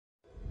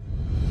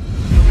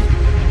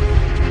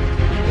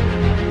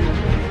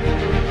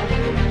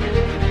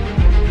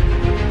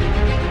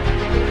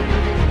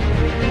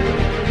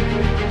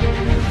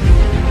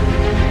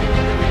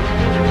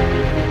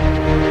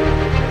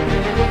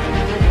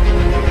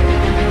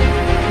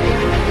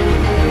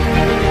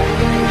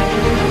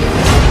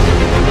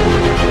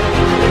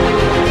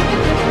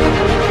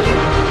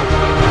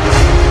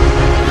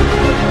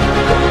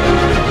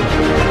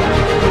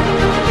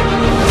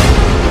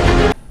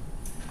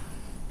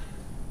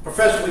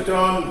Professor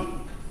Buitron,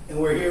 and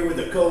we're here with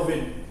the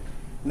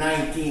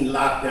COVID-19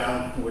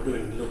 lockdown. We're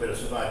doing a little bit of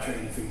Savate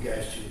training for you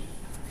guys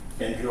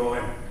to enjoy.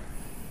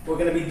 We're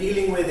going to be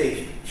dealing with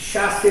a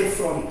chassé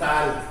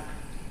frontal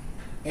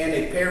and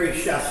a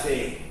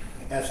peri-chassé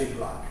as a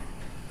block.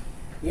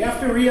 You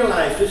have to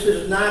realize this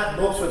is not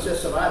box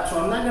versus Savate, so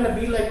I'm not going to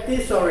be like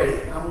this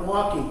already. I'm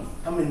walking.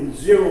 I'm in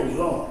zero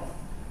zone.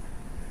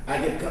 I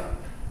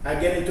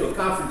get into a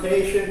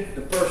confrontation.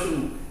 The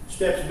person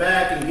steps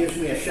back and gives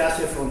me a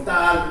chassé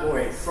frontal or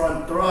a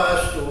front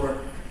thrust or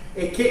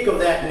a kick of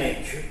that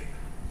nature.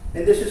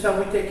 And this is how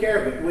we take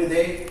care of it with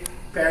a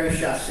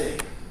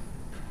peri-chassé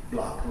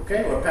block,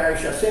 okay? Or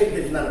peri-chassé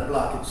is not a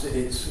block,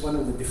 it's one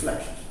of the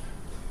deflections.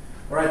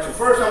 All right, so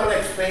first I'm going to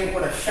explain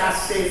what a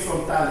chassé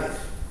frontal is.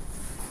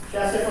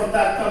 Chassé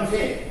frontal comes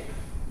in,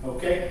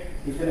 okay?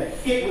 He's going to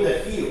hit with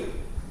a heel.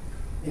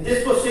 In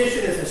this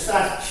position is a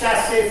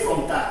chassé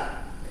frontal.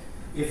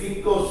 If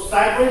he goes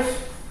sideways,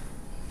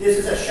 this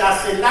is a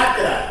chassé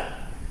lateral.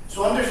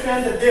 So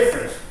understand the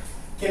difference.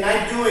 Can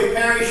I do a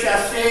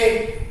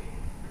peri-chassé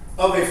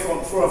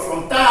for a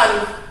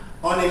frontal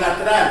on a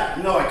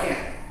lateral? No, I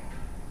can't.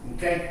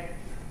 Okay?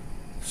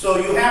 So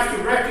you have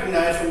to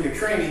recognize from your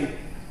training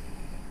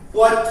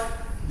what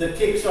the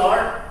kicks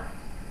are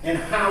and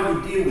how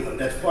you deal with them.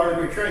 That's part of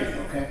your training,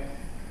 okay?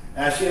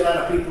 I see a lot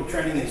of people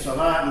training in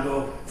Savate and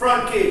go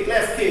front kick,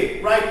 left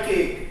kick, right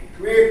kick,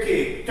 rear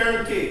kick,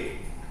 turn kick.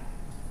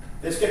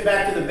 Let's get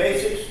back to the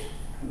basics.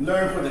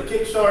 Learn what the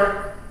kicks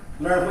are,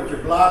 learn what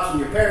your blocks and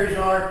your parries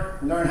are,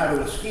 learn how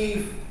to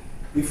esquive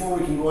before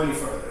we can go any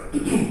further.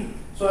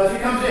 So as he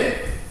comes in,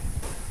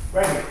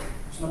 right here,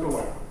 it's number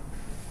one.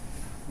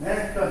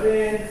 Then comes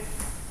in,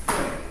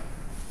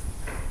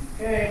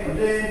 okay, comes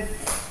in,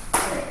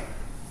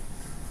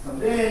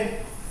 comes in,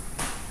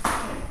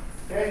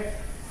 okay.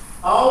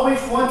 I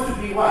always want to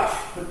be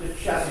watched with the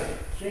chassé,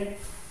 see?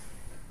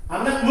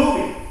 I'm not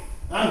moving,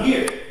 I'm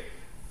here.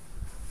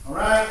 All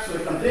right, so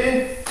he comes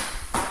in,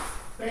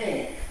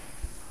 bang,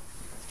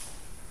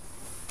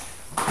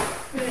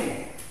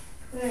 bang,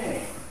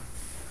 bang,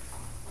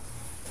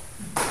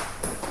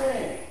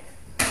 bang.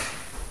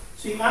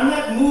 See, I'm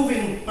not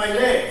moving my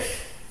legs.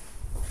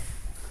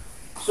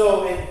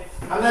 So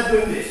I'm not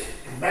doing this.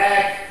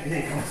 Back and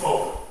then come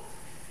forward.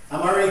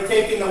 I'm already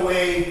taking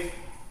away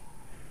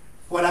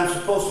what I'm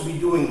supposed to be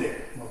doing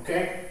there,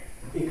 okay?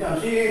 He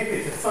comes here,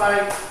 picks a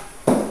fight,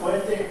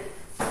 puente,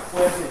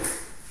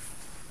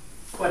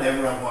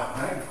 whatever I want,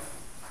 right?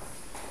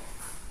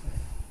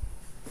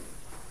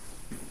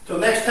 So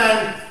next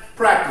time,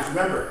 practice,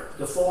 remember,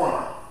 the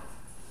forearm.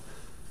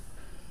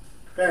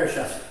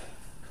 Peri-chassé.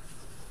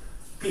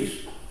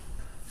 Peace.